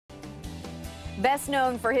Best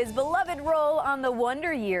known for his beloved role on The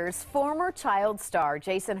Wonder Years, former child star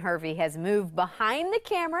Jason Hervey has moved behind the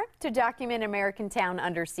camera to document American town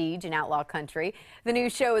under siege in Outlaw country. The new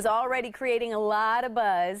show is already creating a lot of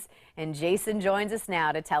buzz, and Jason joins us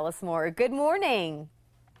now to tell us more. Good morning.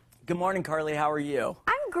 Good morning, Carly. How are you?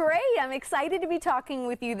 I'm great. I'm excited to be talking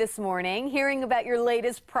with you this morning, hearing about your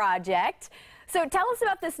latest project. So tell us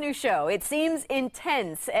about this new show. It seems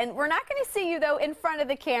intense, and we're not going to see you, though, in front of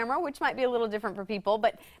the camera, which might be a little different for people,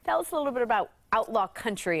 but tell us a little bit about Outlaw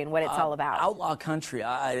Country and what it's all about. Outlaw Country,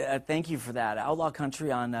 I thank you for that. Outlaw Country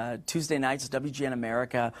on Tuesday nights, WGN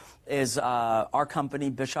America, is our company,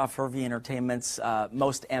 Bischoff Hervey Entertainment's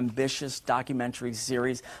most ambitious documentary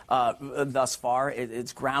series thus far.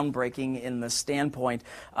 It's groundbreaking in the standpoint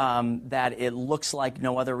that it looks like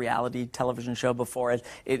no other reality television show before it.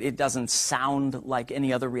 It doesn't sound like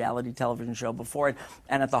any other reality television show before it.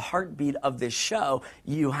 And at the heartbeat of this show,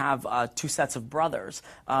 you have two sets of brothers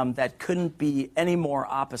that couldn't be any more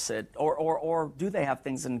opposite, or do they have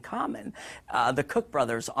things in common? The Cook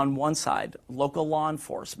brothers on one side, local law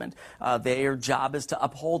enforcement. Their job is to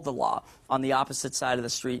uphold the law. On the opposite side of the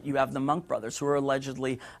street, you have the Monk brothers, who are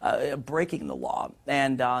allegedly breaking the law.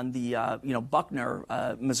 And on the Buckner,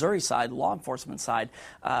 Missouri side, law enforcement side,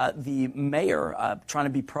 the mayor trying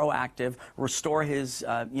to be proactive, restore his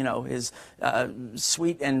his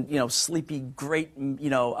sweet and sleepy, great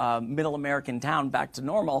middle American town back to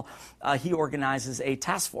normal. He organizes a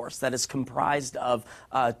task force that is comprised of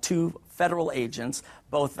two federal agents,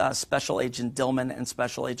 both Special Agent Dillman and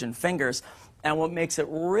Special Agent Fingers. And what makes it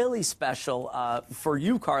really special for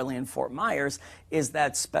you, Carly, in Fort Myers, is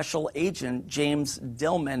that Special Agent James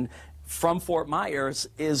Dillman from Fort Myers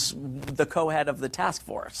is the co-head of the task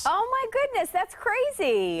force. Oh, my goodness, that's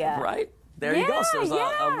crazy. Right? There you go. So there's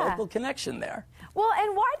a local connection there. Well,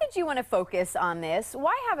 and why did you want to focus on this?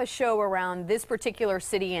 Why have a show around this particular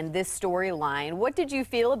city and this storyline? What did you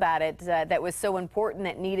feel about it that was so important,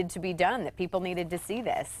 that needed to be done, that people needed to see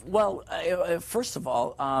this? Well, first of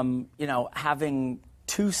all, having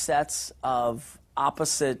two sets of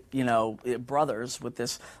opposite, brothers with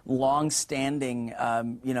this long-standing,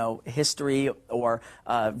 history or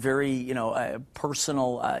very,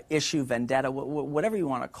 personal issue, vendetta, whatever you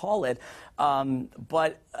want to call it.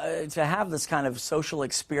 But to have this kind of social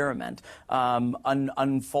experiment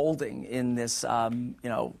unfolding in this,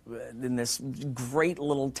 in this great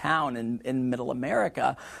little town in Middle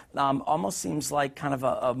America, almost seems like kind of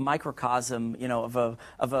a microcosm, of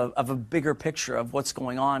a bigger picture of what's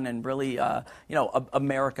going on, and really,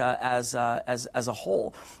 America as a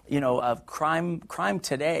whole. Crime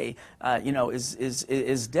today,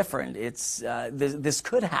 is different. It's this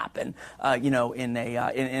could happen, in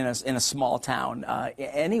a small town,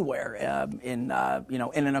 anywhere, in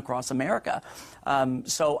and across America.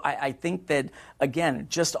 So I think that, again,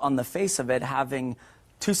 just on the face of it, having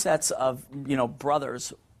two sets of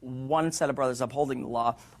brothers. One set of brothers upholding the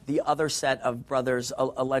law, the other set of brothers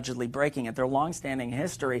allegedly breaking it. Their long-standing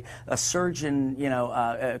history, a surge in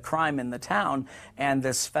crime in the town, and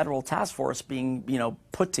this federal task force being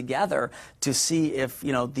put together to see if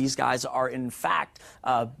these guys are in fact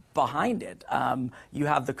behind it. You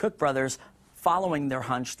have the Cook brothers following their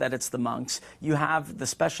hunch that it's the Monks. You have the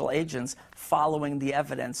special agents following the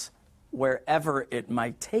evidence wherever it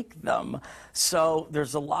might take them. So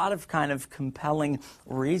there's a lot of kind of compelling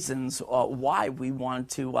reasons why we want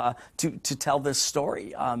to tell this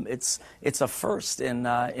story. It's a first in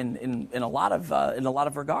a lot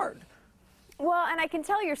of regard. Well, and I can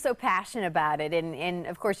tell you're so passionate about it, and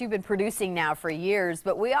of course you've been producing now for years,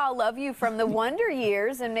 but we all love you from the Wonder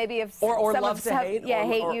Years, and maybe if or some love of to hate,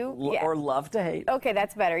 hate you, or love to hate. Okay,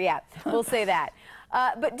 that's better. Yeah, we'll say that.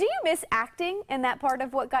 But do you miss acting in that part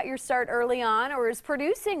of what got your start early on, or is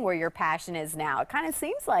producing where your passion is now? It kind of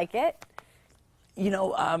seems like it.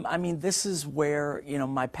 I mean, this is where,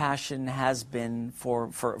 my passion has been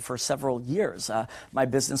for several years. My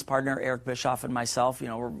business partner, Eric Bischoff, and myself,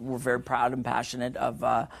 we're very proud and passionate of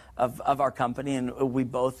our company, and we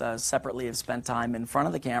both separately have spent time in front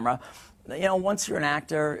of the camera. Once you're an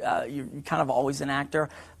actor, you're kind of always an actor.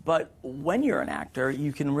 But when you're an actor,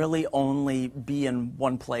 you can really only be in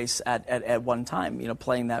one place at one time,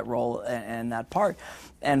 playing that role and that part.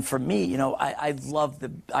 And for me, I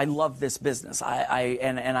love this business. I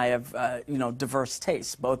have diverse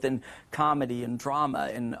tastes, both in comedy and drama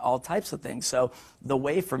and all types of things. So the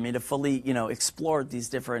way for me to fully explore these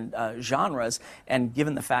different genres, and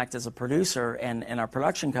given the fact as a producer and our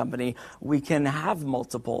production company, we can have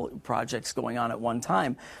multiple projects going on at one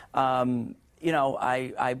time.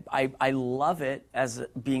 I love it as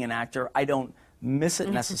being an actor. I don't miss it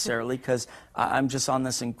necessarily because I'm just on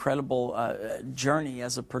this incredible journey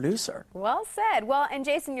as a producer. Well said. Well, and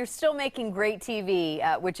Jason, you're still making great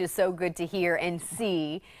TV, which is so good to hear and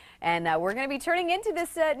see. And we're going to be turning into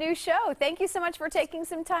this new show. Thank you so much for taking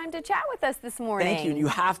some time to chat with us this morning. Thank you. You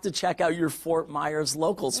have to check out your Fort Myers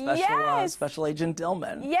local Special Agent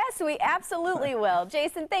Dillman. Yes, we absolutely will.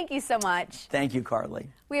 Jason, thank you so much. Thank you, Carly.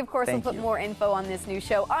 We, of course, will put more info on this new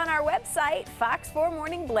show on our website,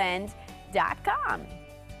 fox4morningblend.com.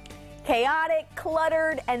 Chaotic,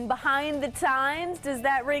 cluttered, and behind the times. Does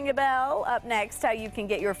that ring a bell? Up next, how you can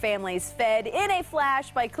get your families fed in a flash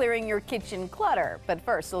by clearing your kitchen clutter. But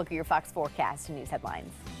first, a look at your Fox forecast and news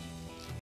headlines.